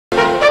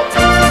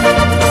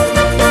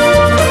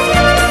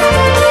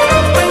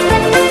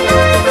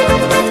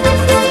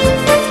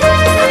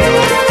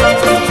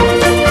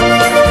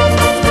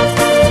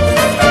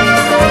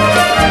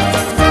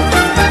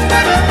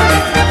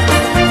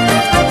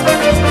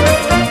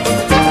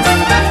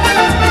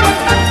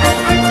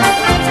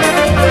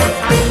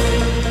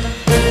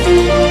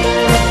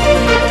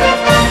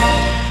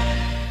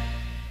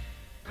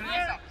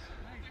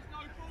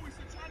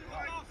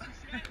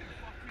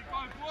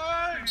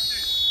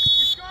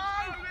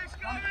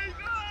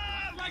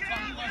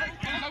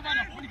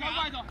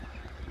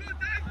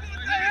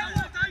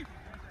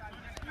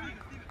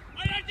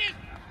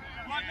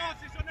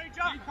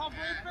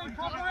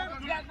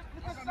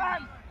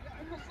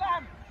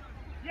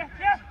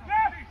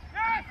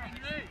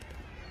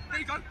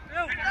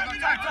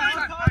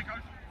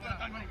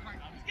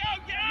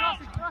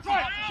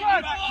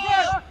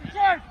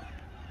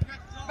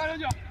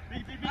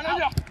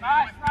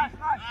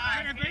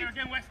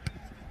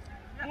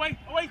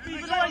Away,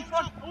 Stephen,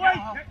 away,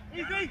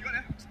 easy.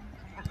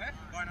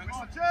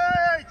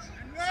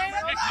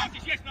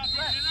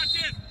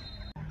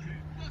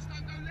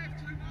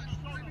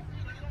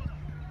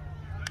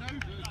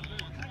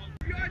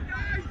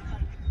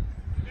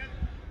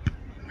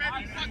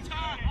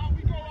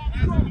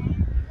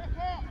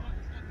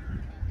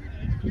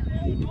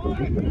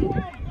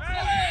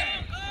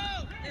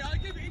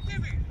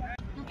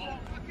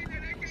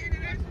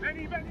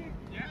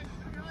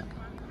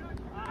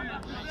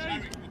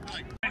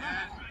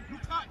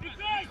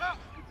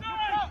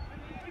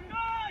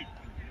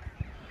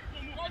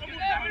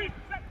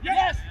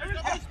 Yes,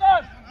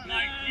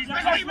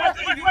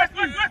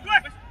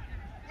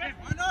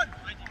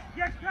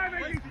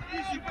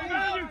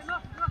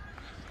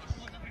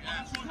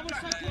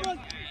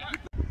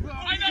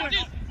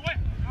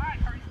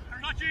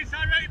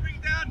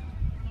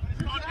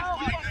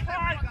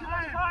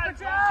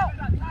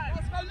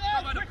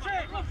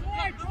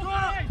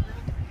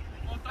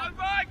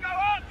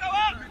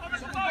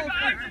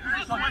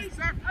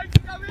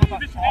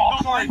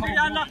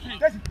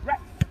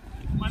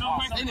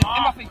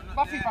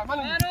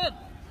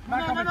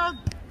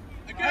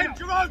 Again,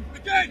 Jerome!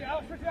 Again!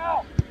 Switch it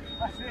out!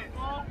 That's it!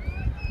 Come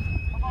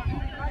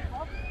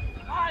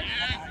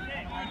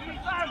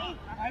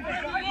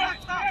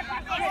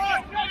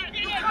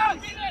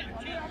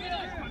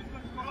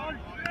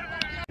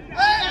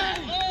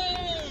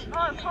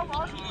on, come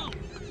on!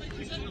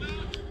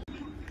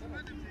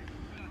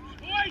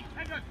 Wait!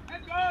 Come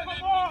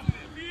on!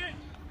 See it!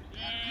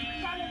 Keep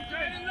going!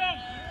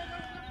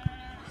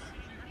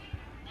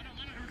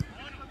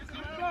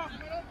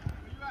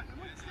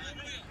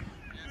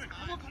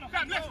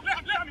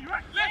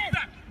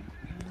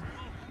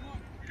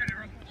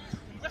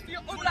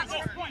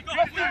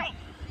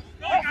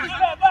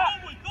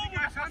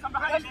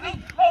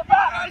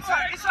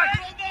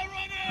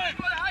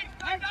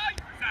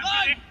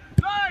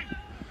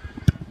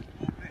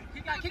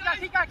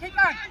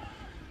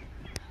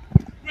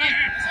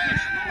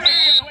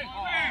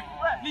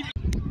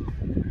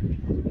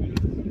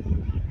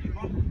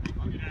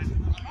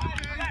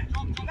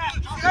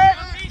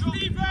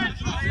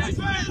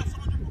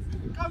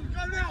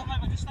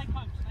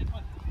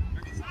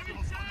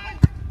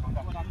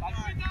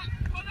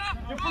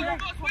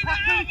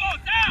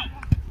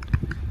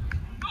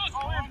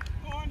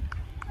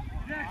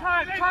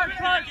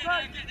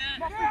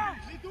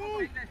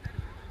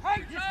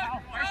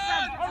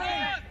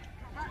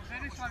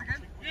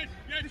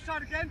 This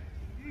side again.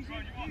 Easy.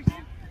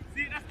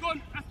 See, that's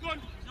gone.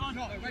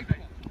 No, wait.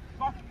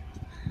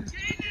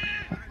 Stay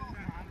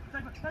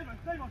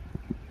on.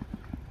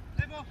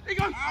 He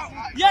goes.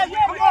 Yeah,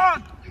 come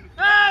on.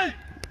 Hey!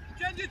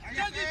 Change it.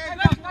 Get the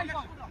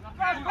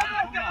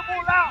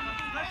ball out.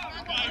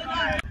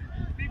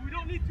 We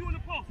don't need two on the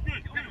post.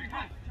 Good.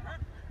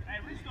 Hey,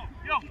 we stop.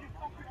 Yo.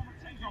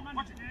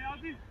 Watch it. Yeah,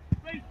 I'll do.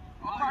 Wait.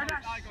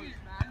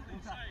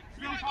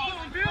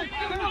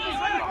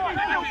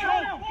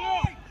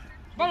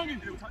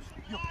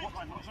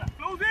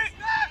 Close it!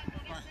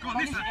 Go on,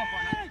 listen.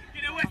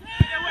 Get it west.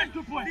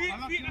 Good boy.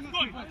 Feet, let's go.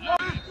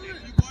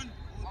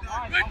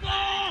 Good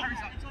ball!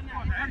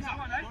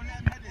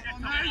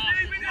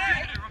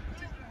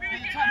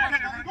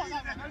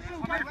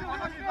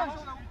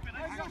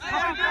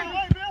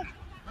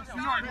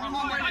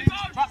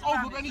 That's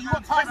over, Benny. You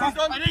want time, man?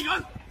 There you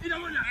go. He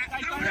don't want that.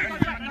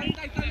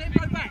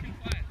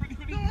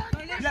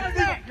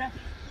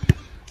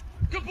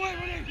 Good boy,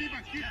 Renee. Keep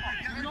back.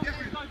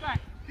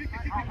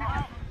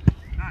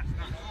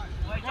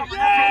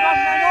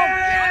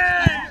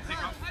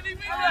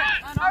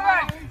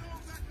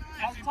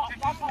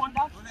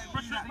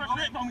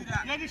 Nice.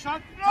 Yeah, this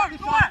one. That's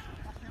gone.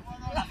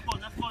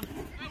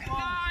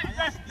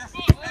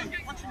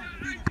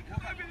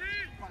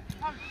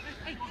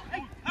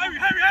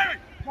 Harry!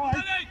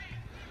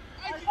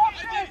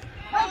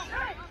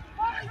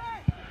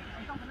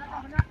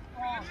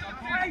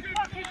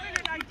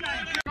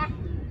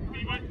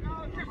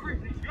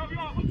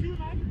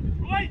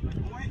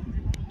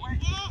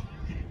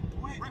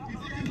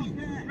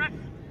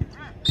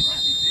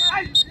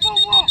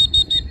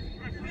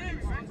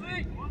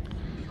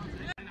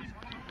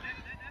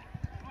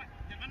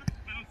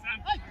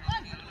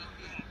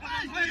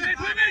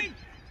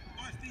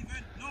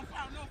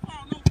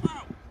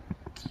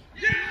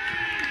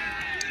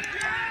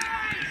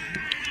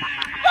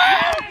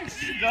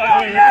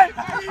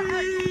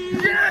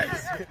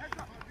 Yes!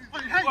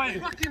 Hey,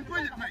 fucking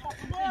brilliant, mate.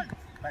 Come on.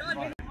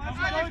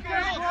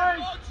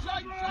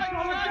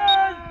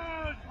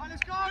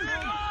 Let's go.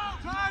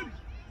 Time.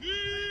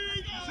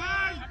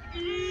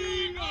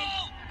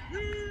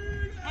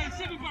 Hey,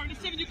 7, bro. The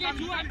 7 you get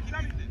to work.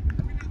 Nothing.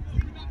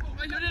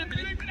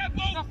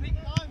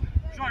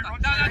 Sorry,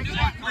 Rod.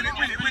 Win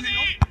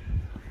it.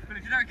 Do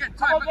that again.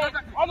 Time.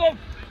 On.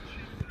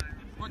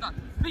 Well done.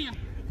 Easy.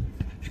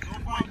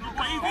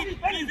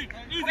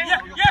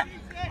 Yeah.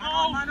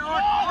 Man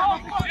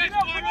on! Yes,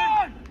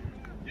 Byron!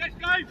 Yes,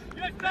 Dave!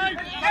 Yes, Dave!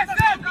 Yes,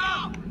 Dave!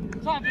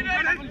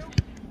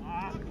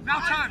 Now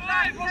turn!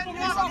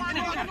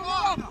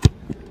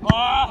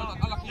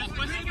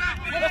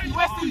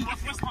 Westy! Westy!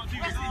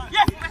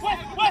 Yes!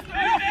 West!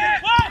 West!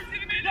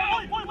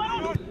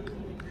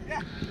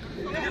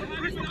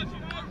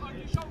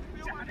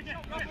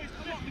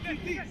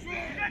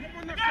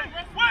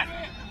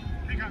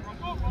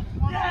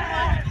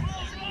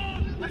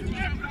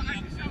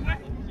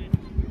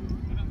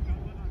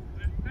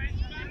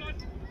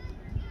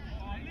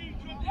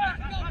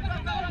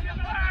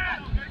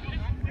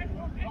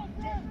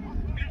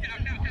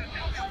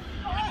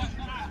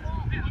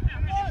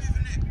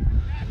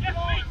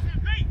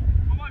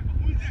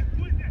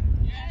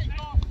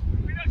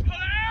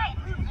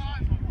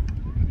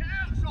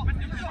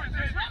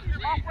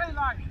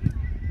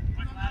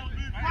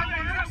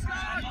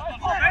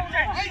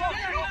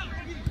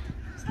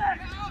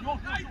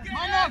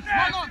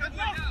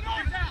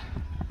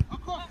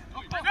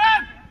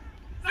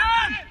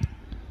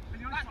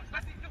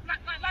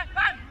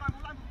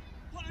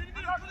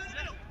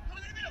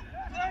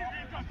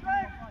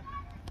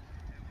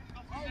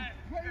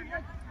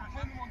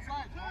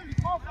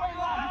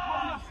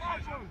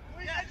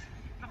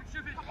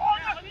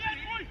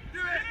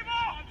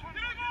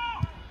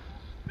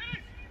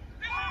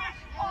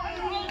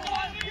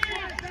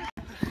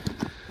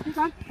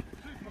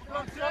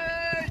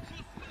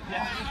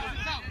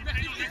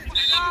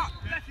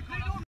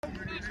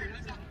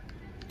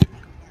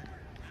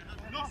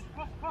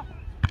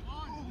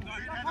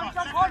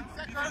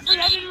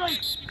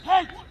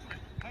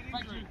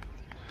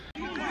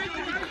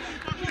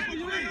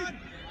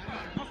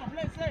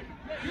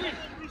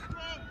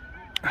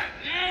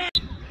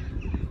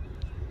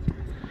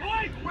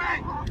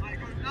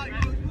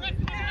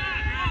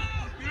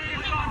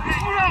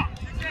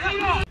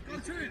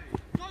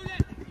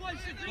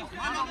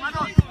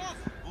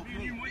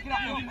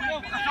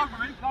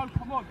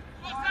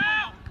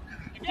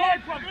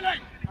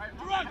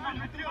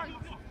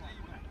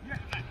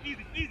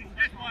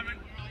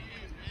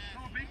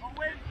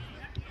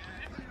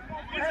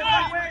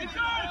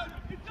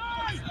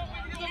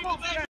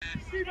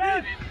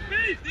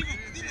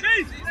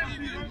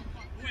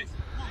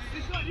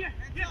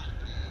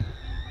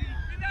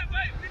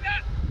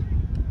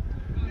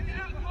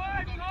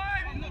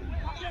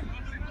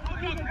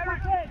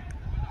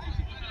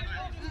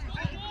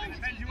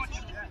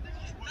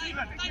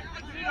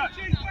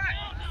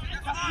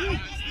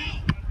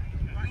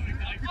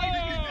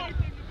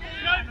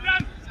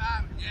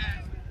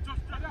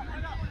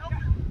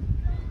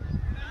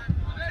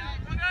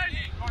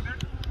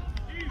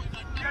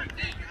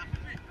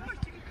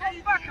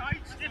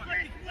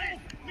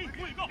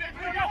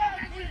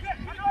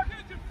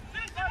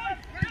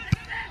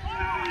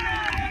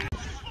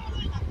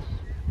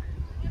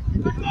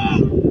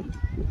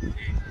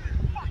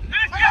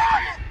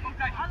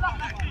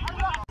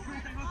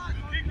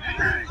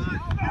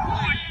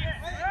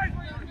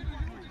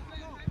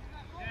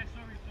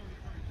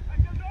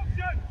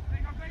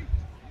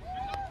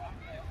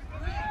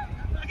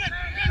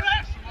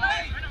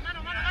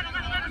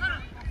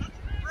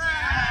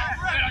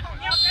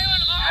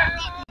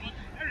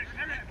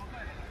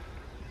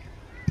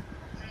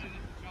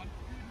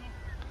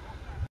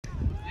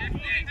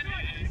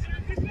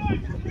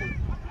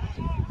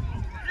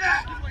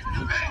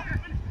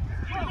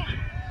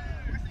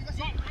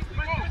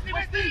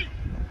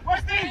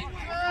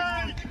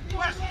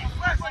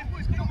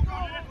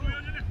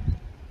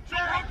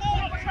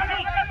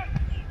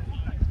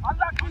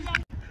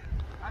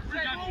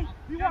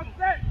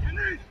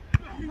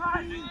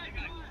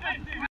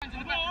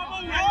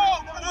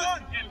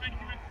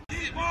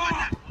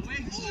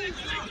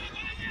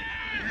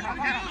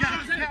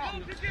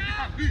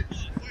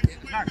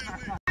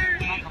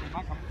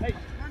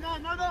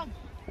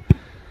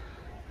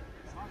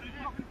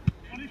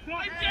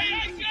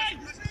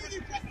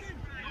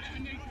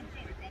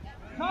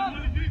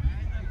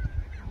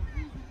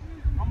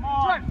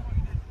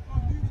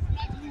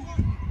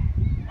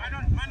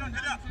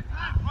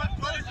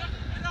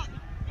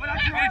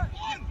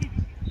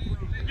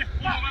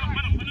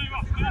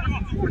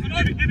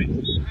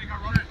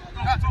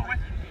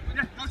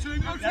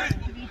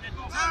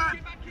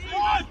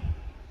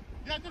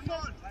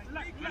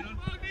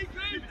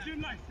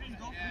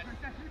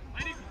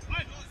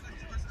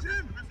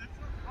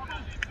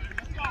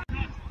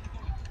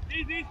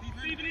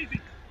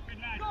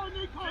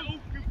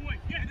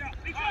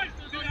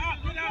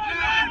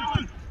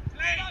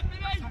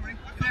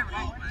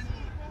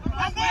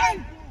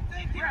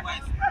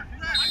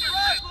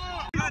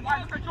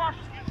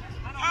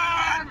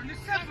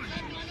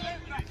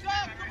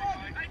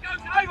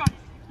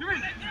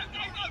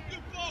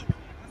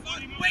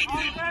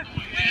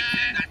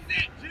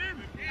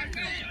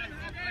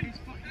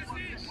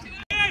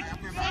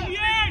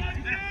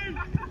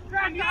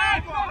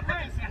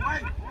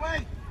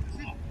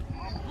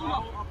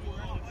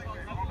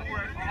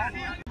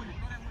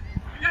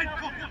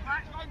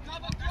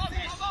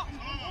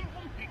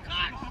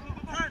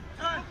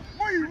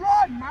 Where you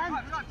run, man?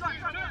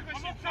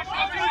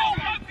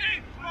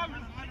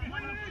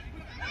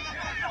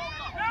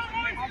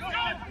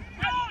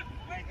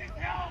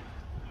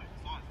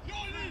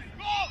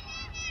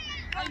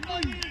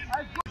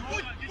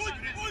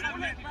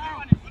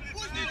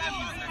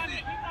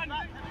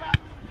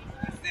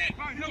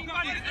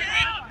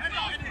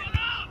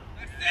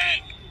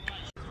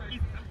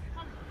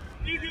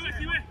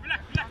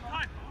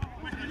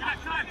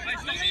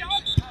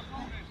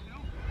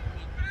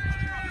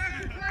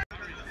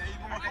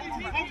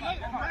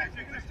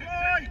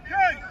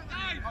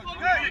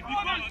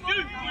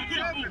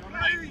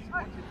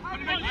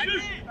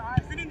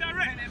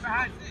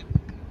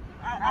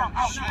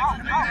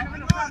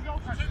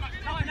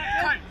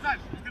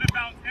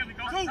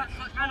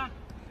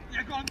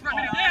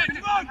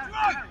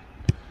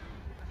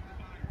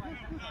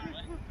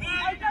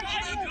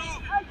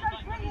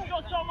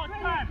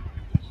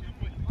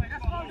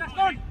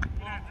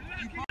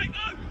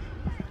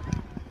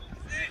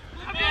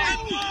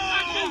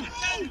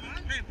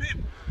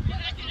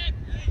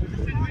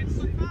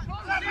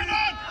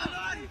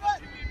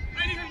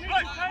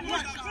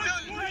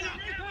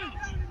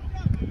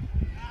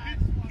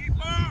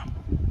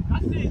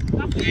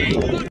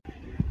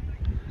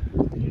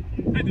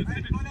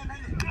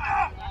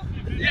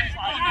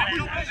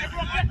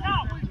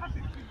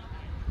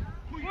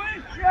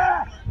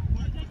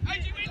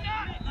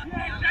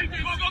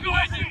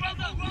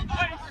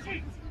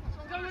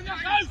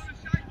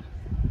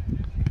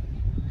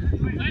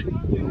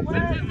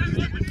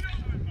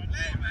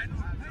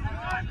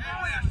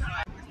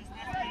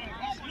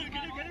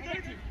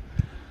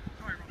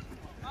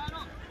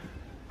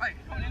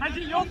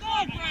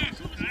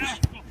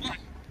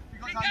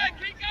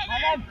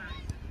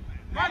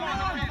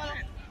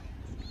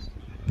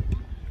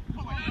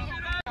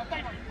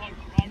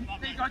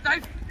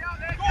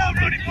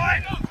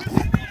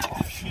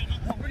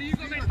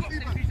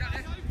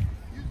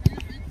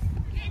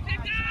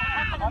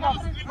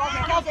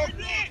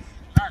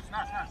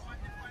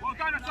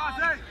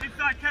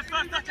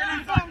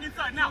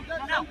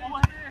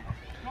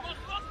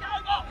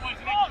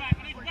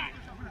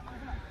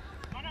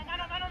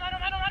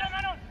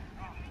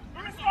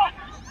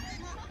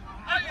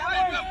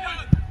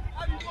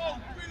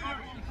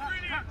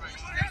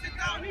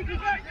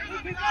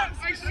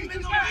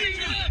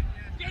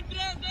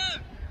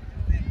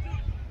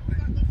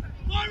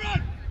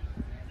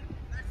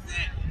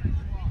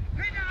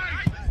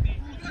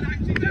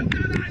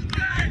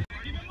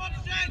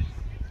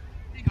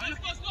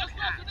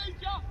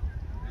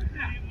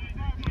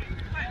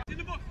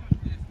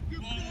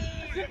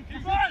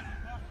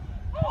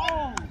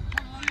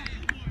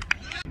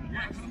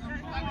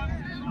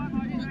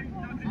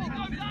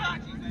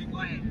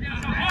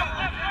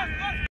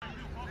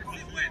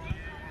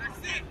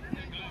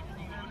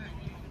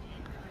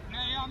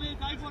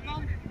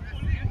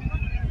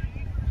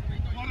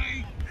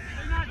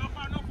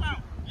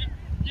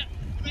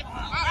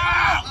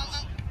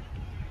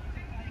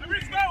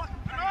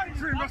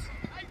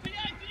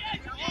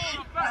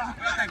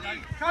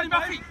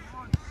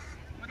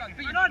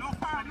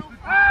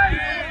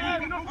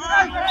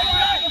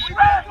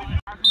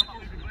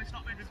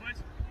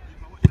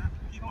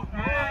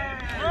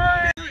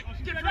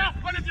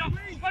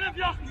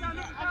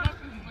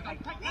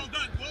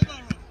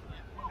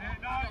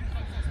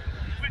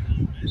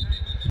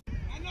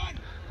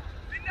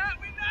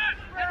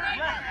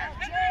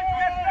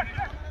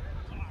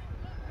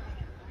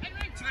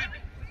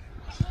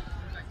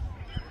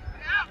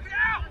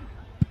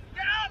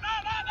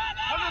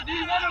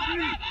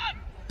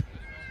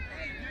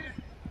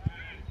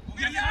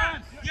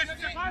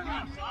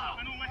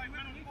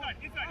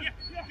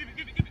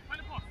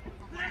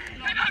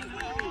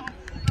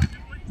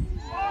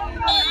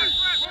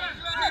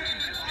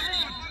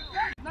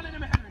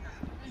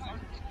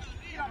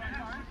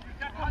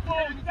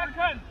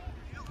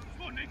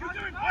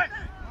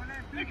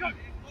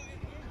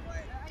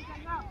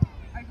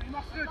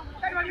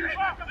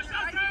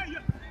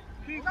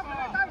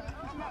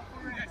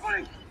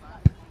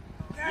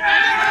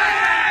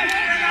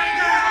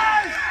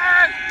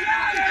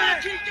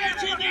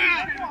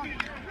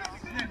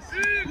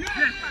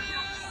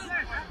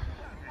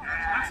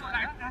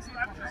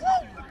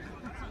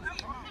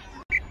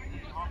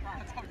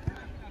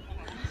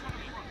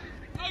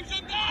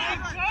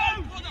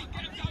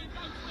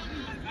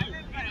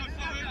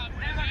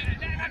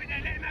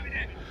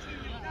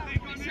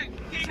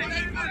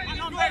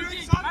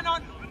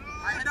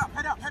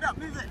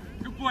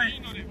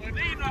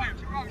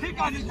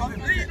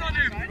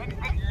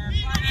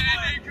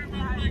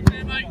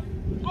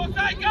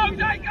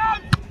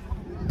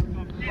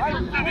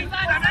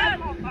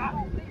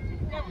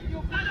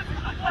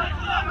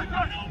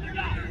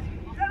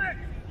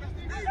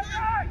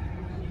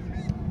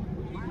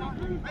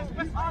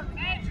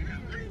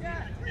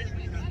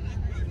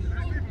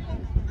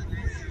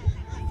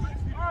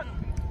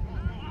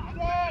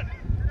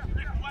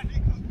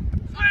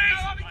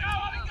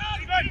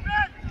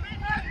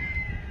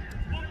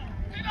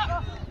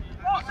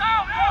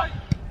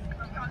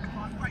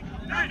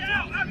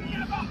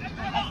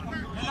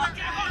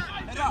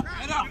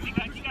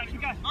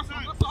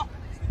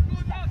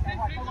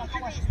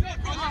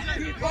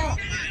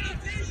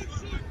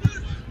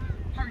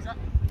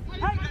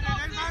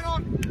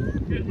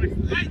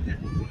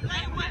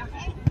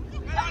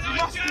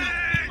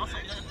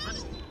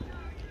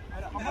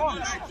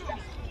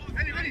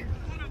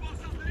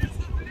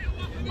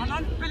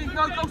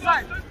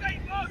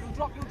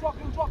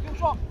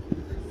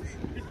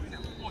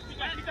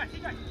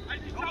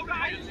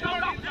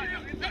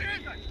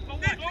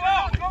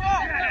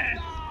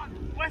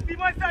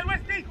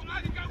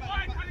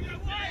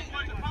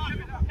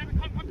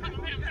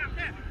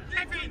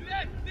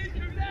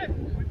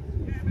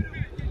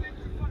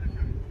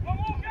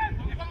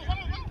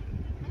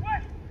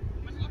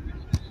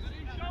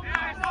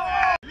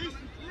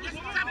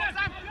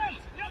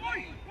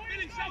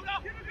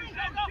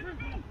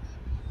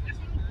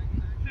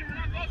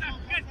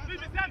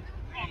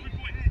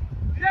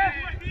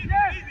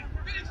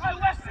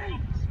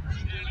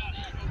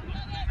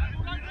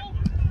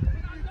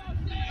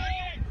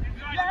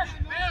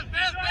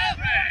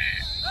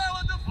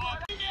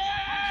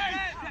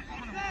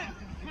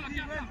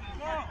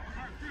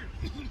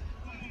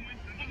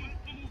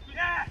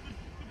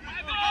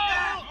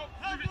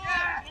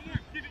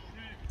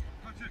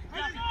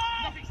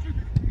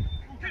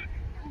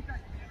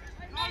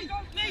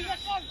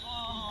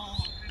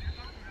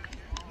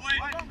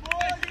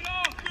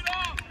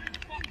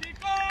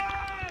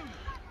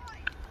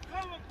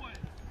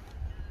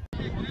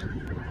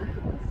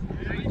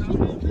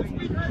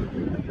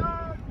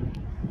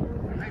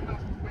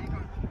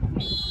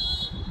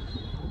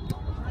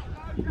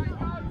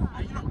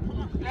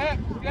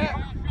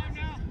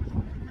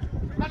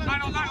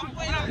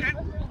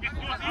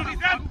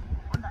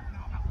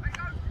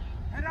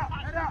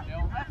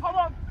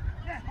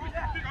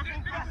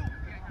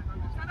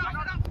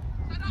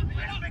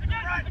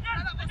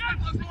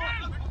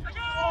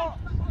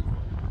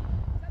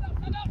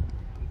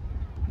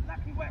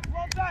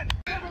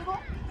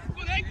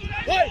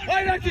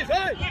 Hey, Alexis,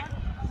 hey!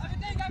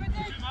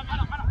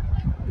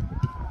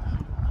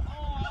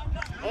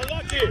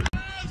 Unlucky!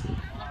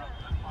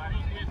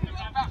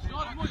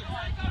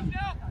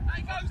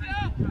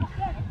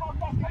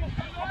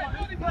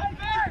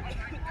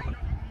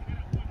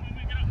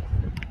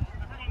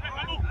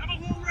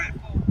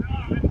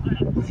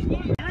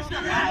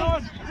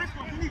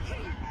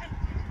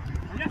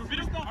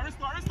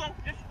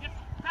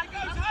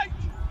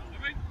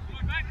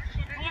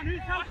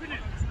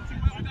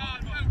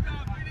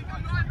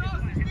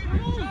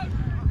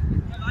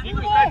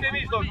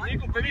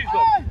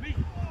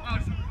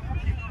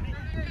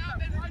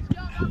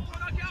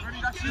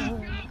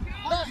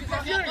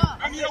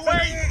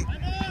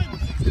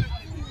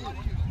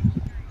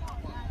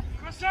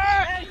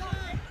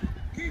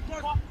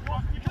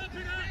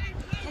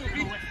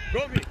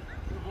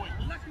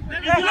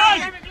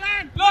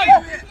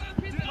 Hey!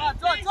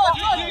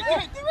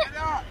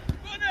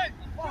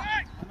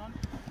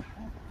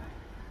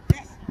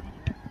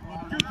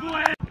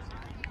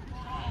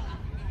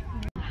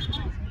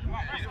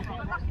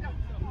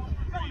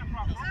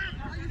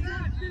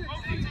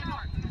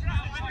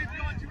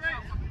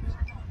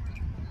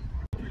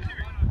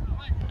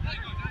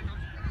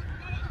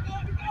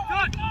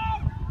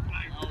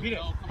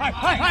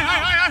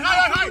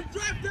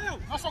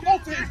 That's a goal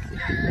for him!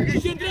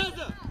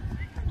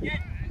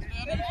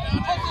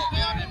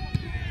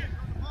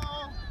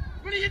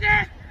 What are you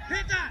doing?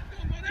 Hit that!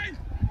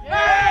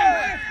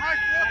 Yeah!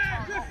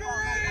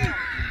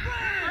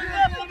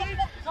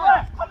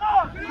 Come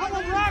on!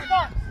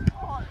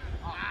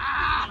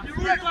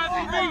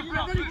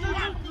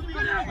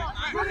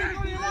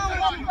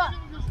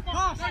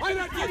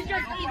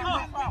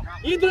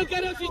 Indo,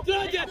 cara, se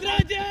trade,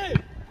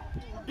 trade!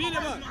 Bine,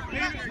 mă!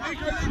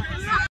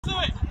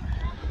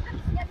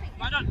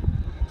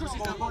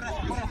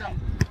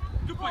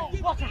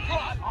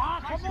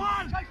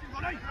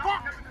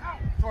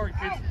 Sorry,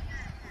 kids.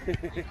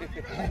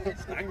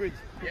 Language.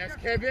 Yes,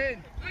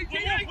 Kevin.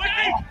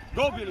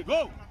 Go, Billy,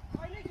 go!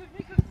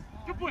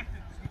 Good boy.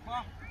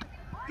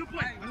 Good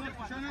boy.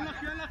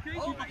 Unlucky.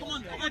 Come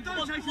on.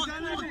 Don't chase his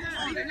down. Time.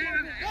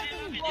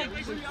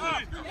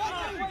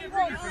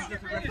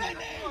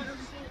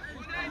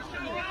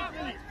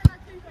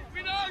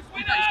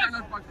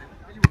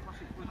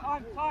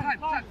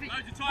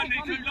 Loads of time,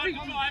 Nico. Loads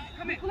of time.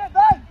 Come in.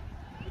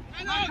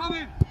 Come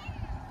in.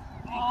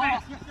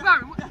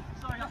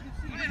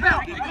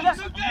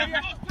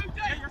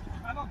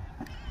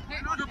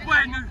 Good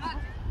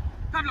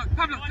boy,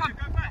 Pablo, come.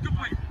 Good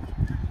boy.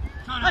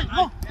 Hey,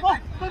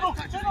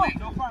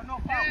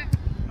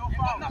 no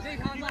foul.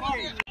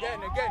 Again.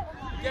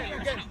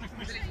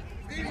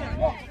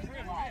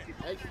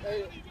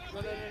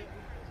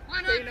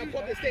 Stay in our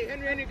pocket, stay.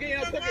 Henry, get in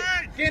our pocket.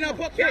 Get in our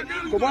pocket.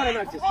 Come on,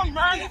 Alexis. Come on,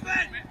 man.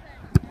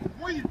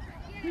 Come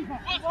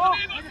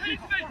on.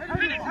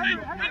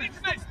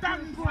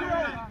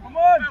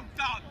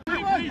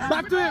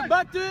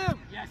 Back to him.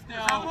 Yes, they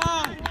are.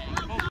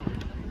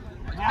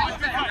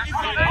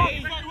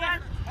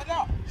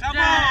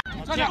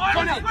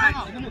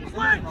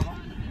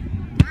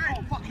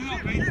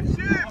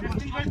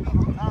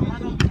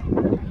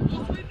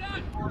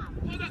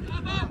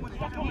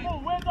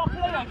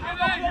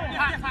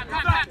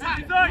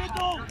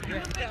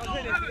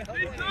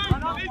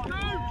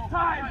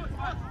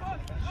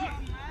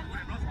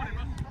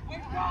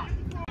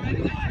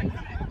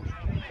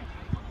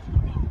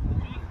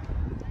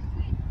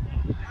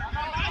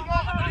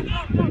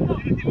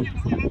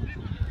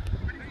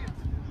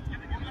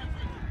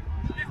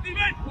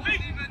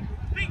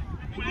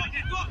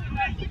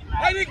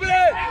 Hey,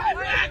 Nicolas!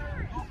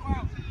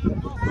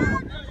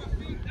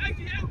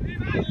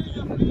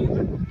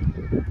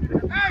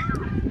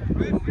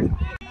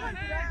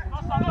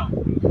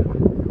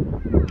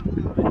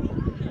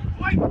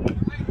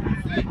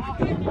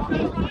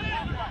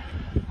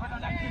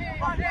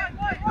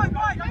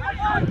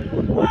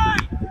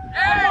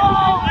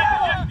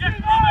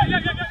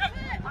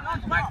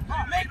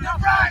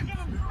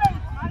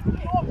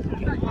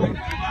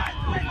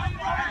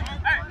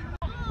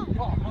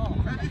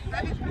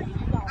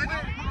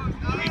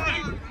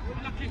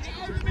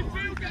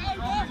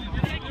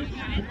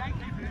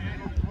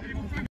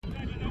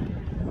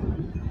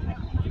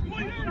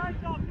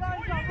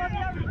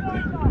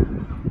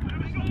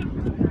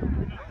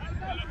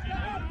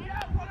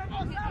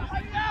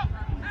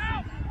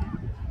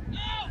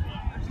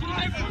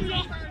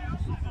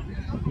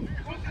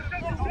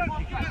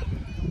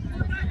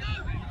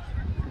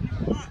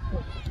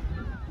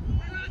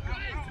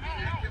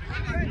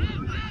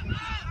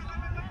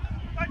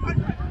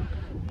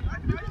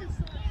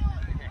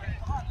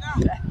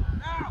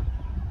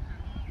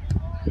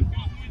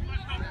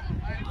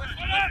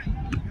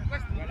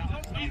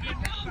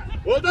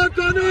 Well done,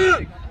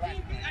 Connor!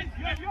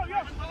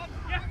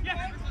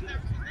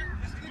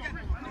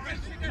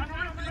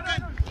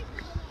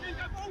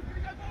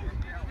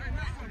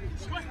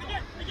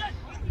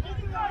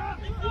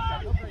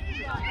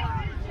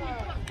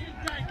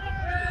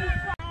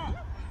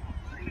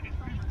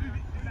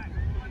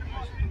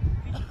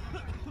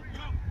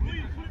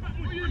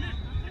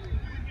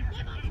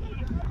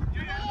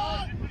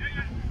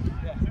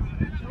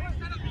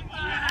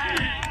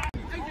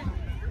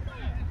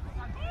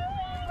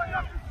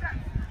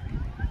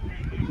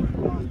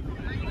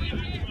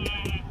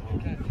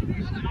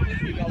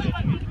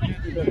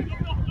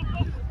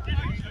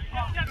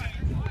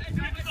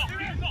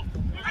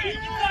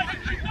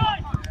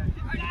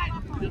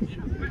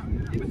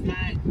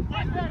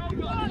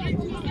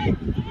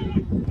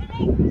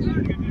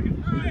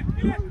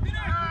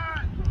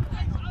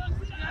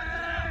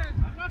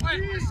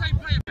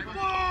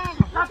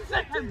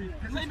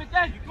 Same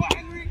again.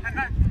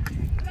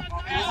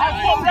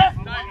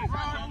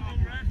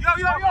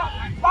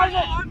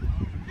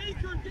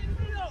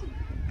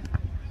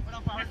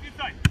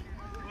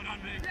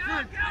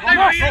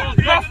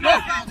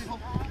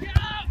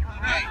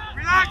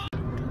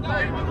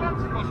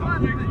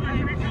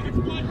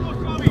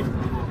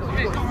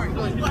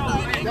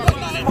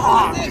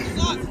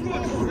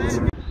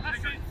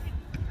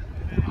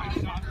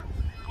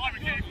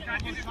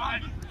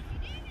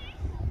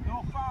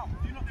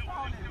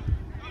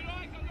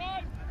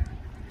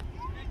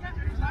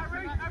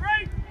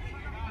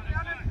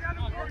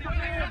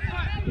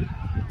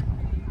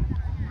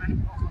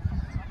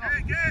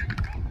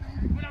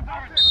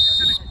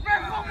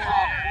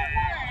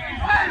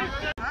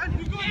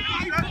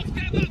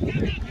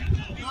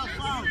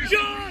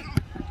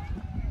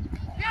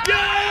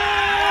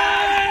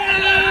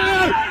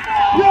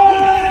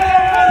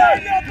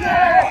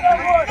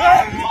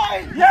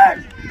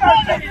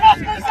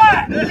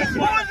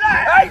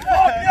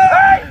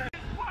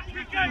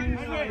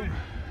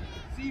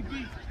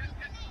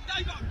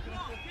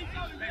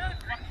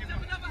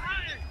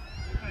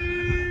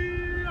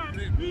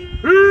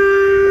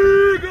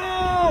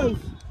 Eagles!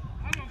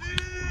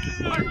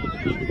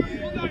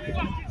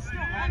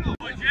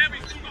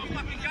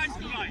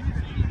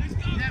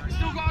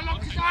 Still got a lot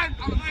to go.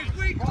 If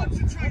we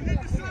concentrate, let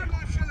the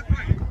sideline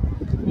celebrate.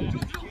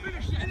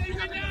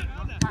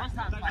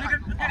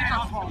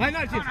 Hey,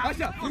 no, Jim,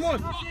 watch out, come on.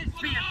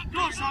 Go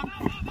on, son.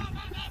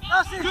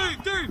 That's it.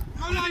 Do.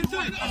 Go line, do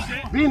it.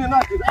 Being a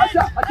nice, watch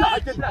out, I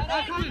did that.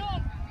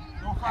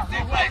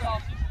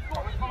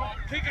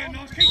 Keep going,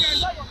 Nels, keep going.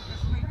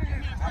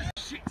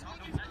 Shit.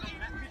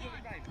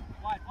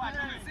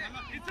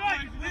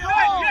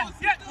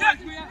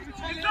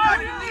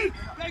 Inside!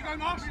 There you go,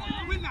 Nels.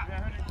 Win that.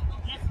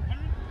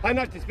 Hey,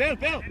 no, just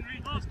bounce. Inside!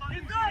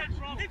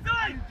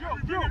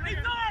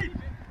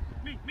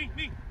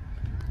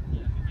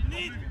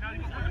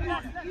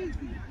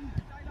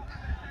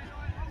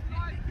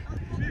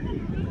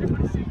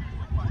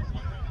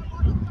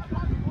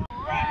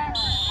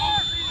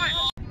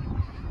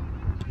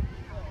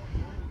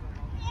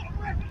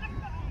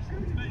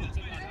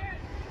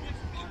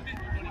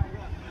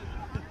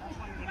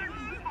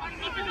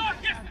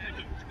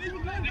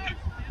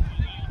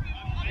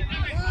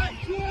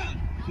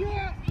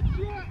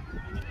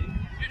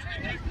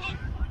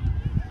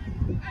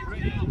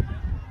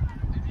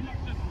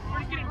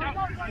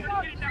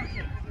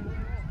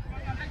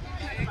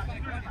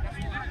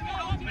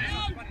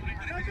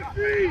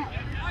 Me.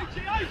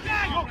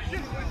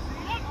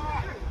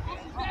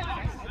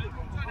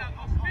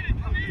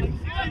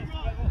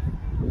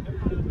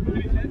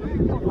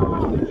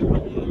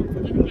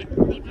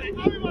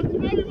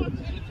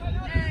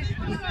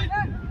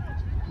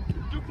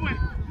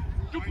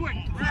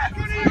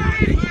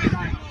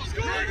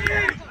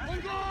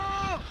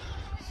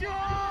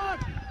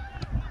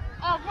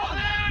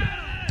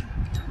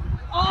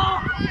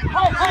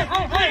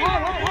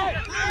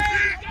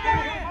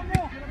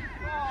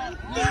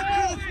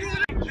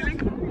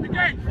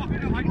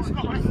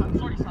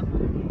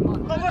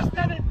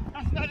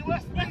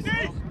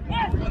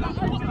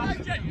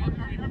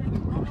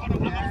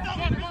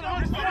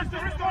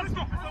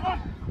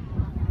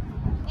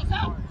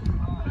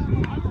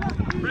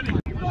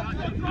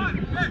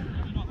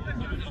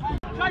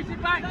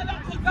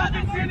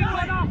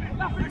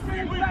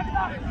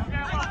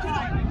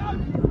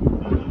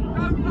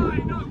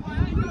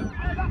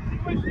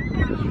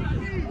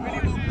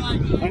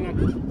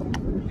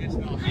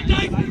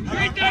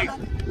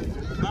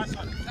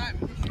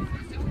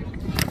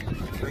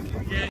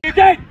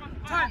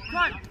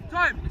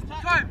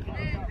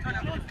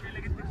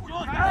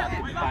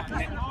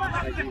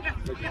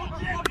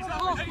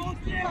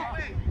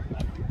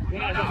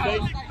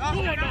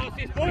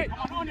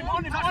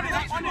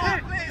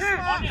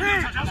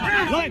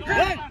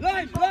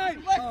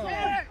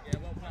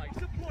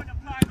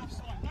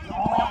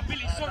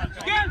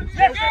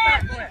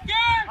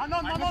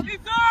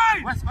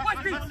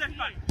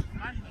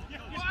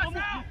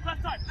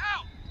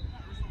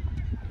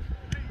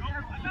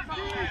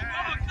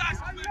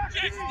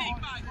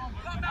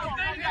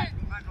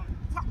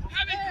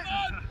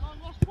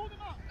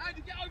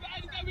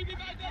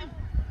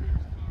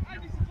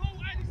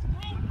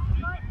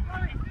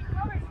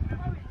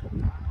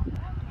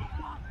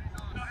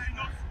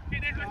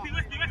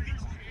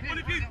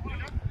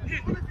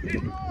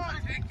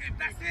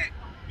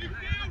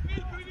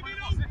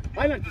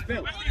 Highland, just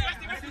Bill.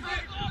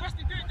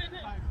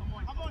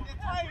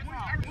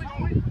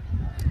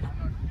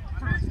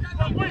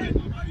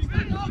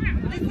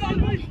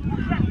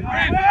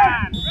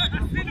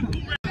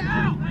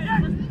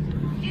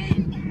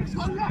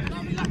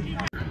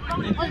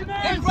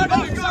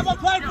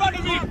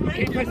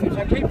 Keep pressing,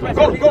 so keep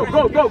pressing.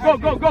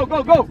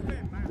 Go.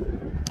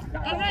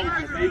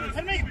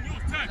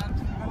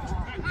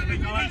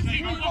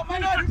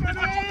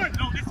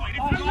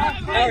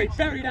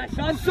 Bury that,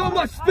 son. So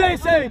much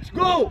space, Edge.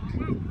 Go.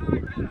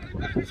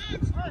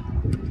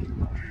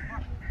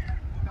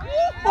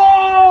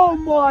 Oh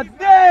my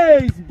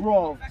days,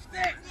 bro.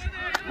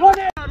 Run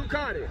it.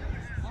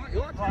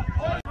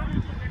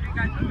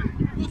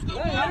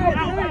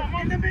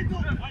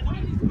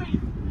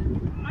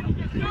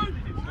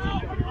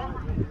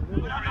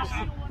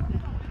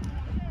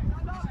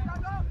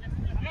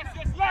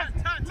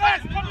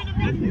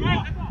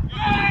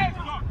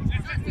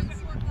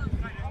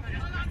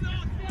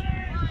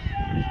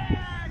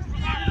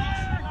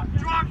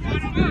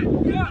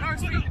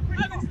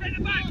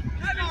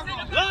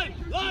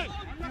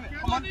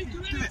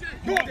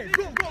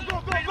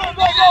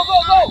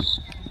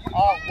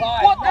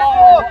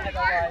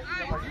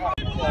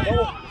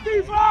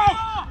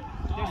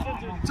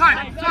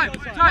 Time.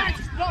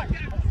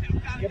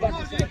 Get back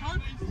to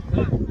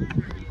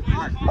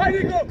Hey,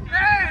 Nico!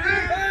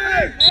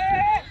 Hey!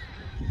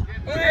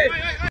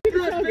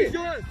 It's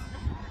yours!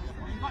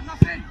 Got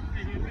nothing!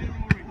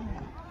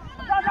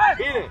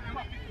 Get it!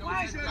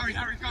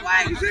 Harry,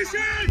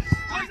 position!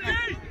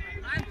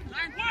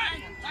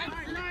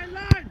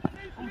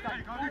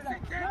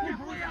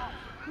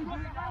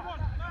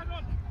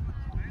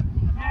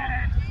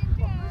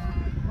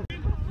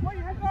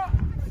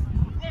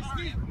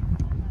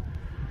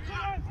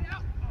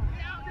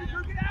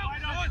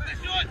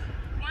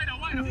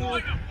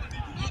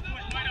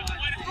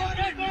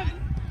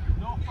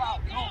 No foul.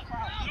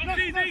 Not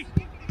easy.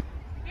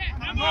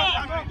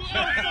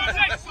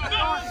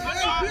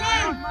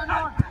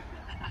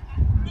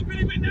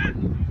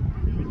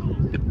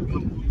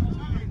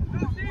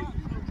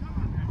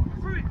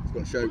 It's got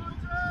to show.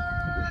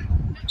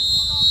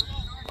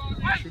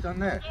 What's she done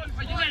there?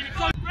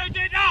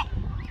 Ready now.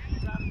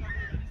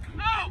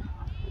 No.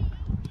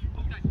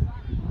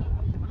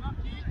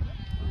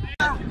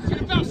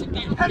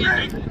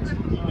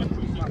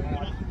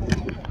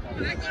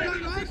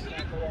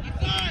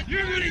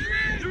 You're in.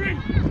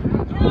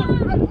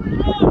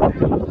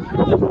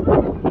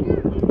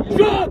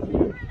 Drop!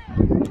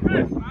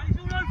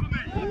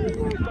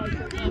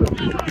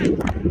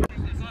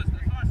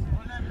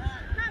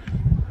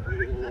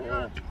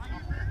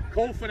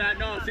 Call for that,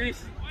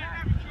 Narcissus.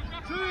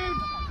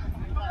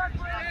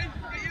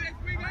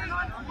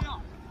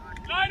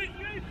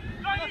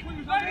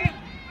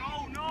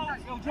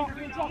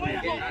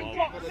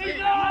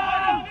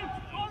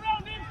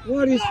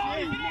 What is...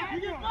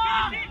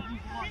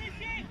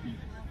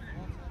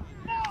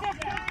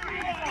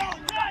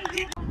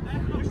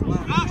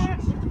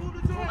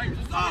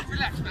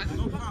 Relax, man.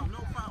 No foul.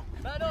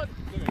 Man on.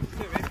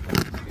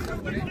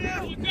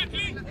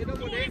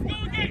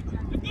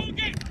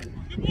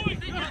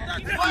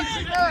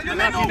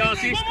 Lucky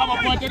Narcissus. Come on,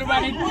 boy. Do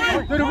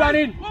the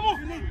running.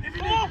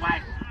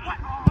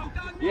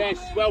 Yes,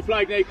 well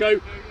played,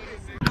 Nico.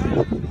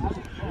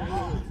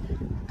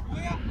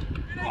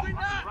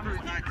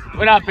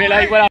 Well up,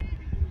 Billy. Well up.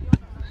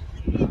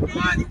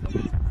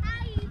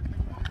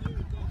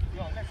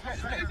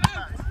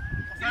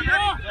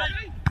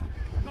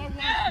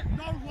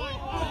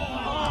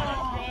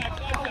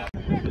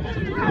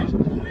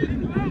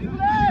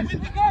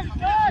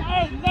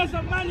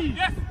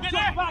 Yes, get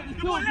back.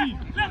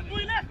 Left,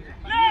 boy, left.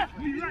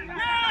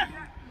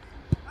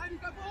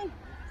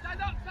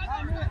 Stand up.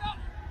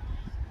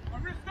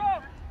 Wrist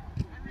off.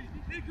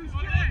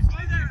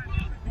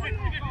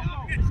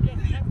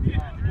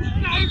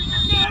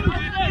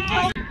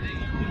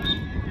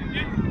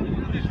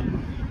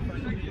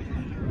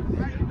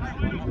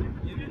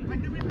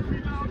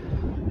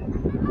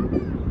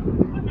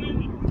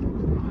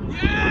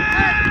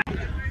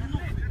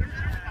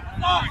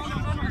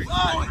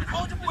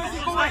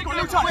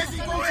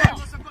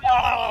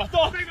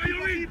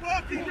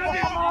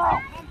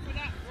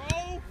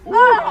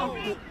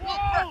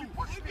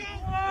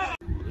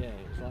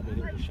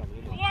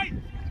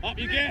 Up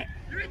you get.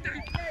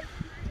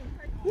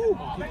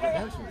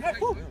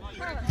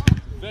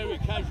 Very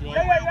casual.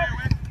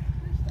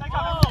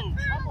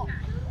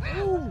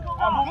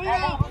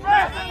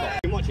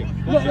 Watch it.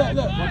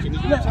 Look. Watch it.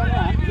 Look. Turn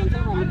around. Look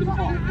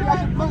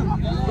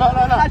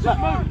at the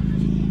ball.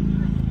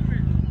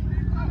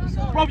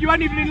 Rob, you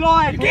ain't even in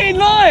line. Get in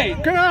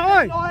line. Come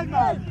out, oi. Line,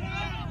 man.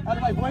 Out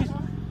of the way, boys.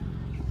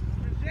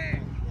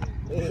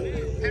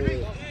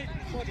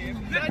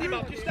 Stand him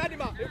up. Just stand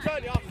him up. He'll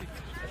turn you up.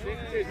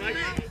 Cheers, mate.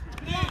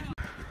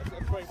 I've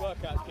got 3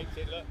 workouts kicked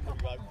in. Look. Here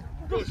we go.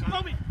 Good,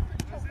 Tommy.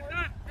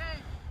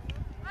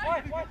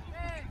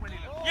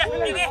 Yeah,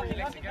 get there.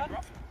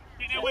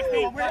 Get there,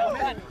 Westy.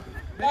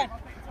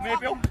 Me,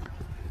 Bill.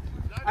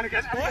 And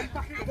against boy.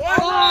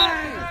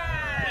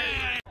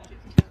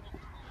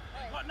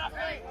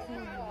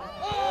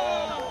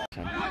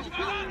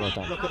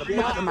 Look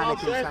at the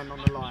mannequin standing on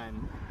the line.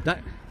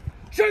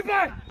 Shoot,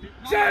 mate!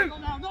 Shoot!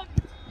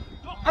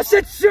 I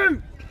said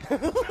shoot!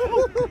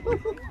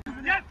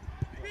 Yeah.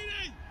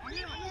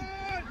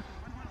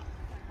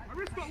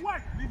 Wrist got away.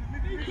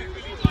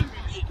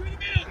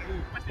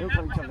 They'll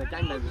call each other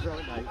gang members,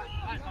 aren't they?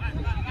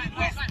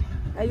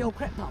 Hey, you're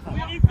crap up. That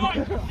kid's not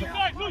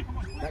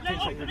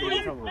going to be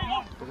in trouble.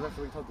 The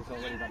referee told us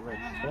already about the red.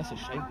 That's a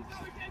shame.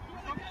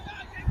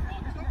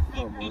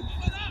 Oh, man.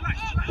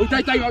 Oh,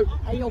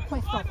 Davo! Hey, you're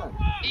quest up.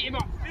 Eat him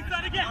up.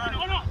 Inside again.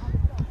 On off.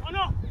 On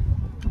off.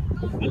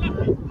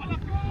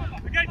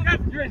 Again,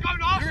 Kev. You're in. Go,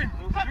 Lars. You're in.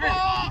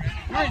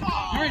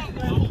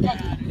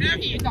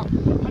 You're in.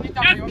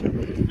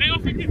 Lay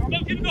off it.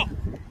 Don't give him off.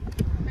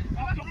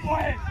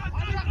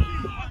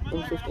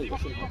 Oh, 15,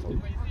 that's in hot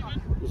on.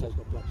 This has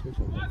got black switch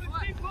on.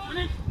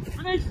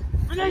 Finish.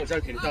 I'm not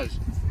joking, it does.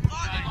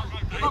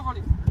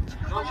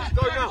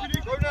 Go now.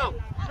 Go now.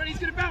 Ready, he's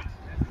going to bounce.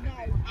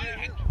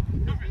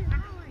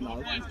 No.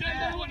 No.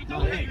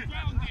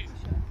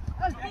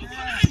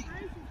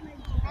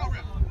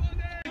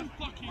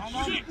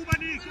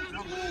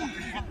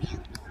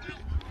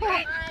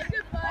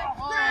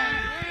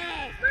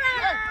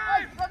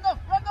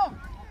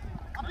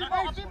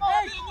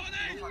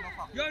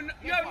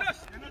 Yo, Nuss!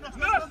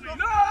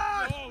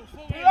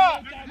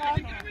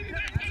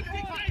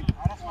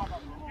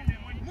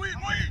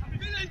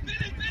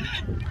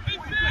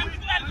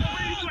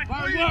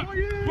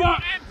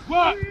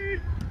 Work!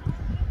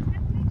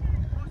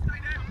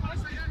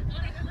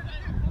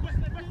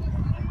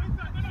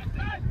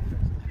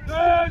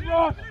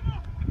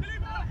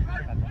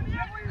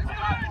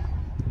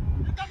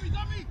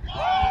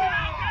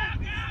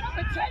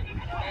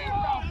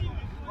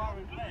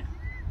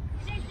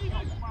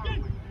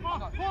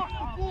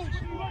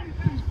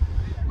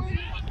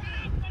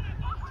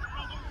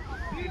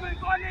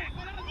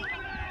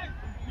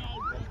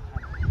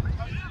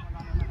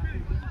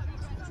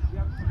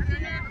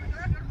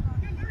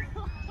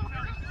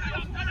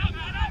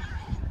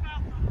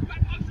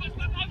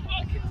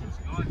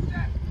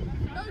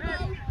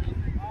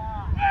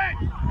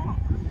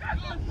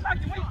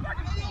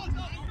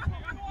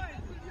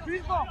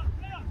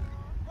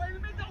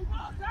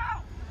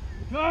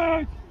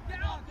 Good!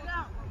 Get out!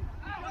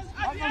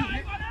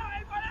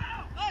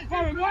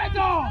 Going wide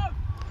on!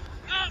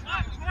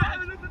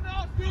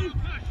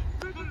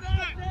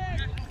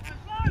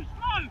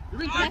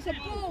 That's a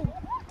ball.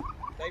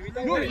 David, He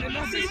don't want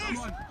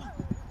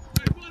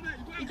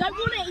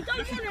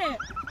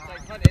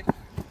it.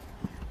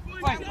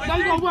 Wait,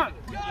 don't go work!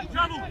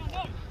 Trouble!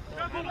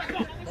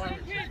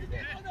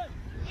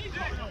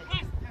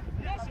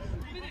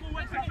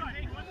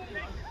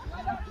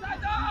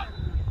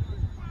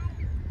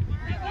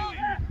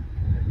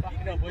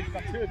 Fucking hell, boys, you've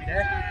got two of you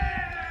there.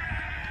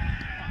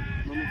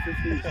 Number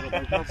 15, so they're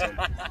both nothing.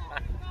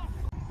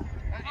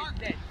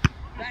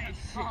 That is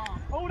shit.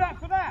 Hold that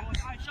for that!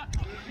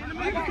 In the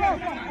middle, go!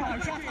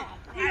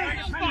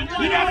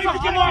 You gotta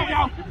fuck him out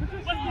now!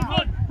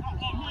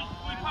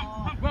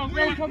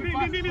 Well, come,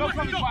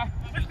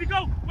 Westy, go!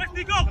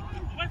 Westy,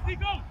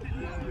 go!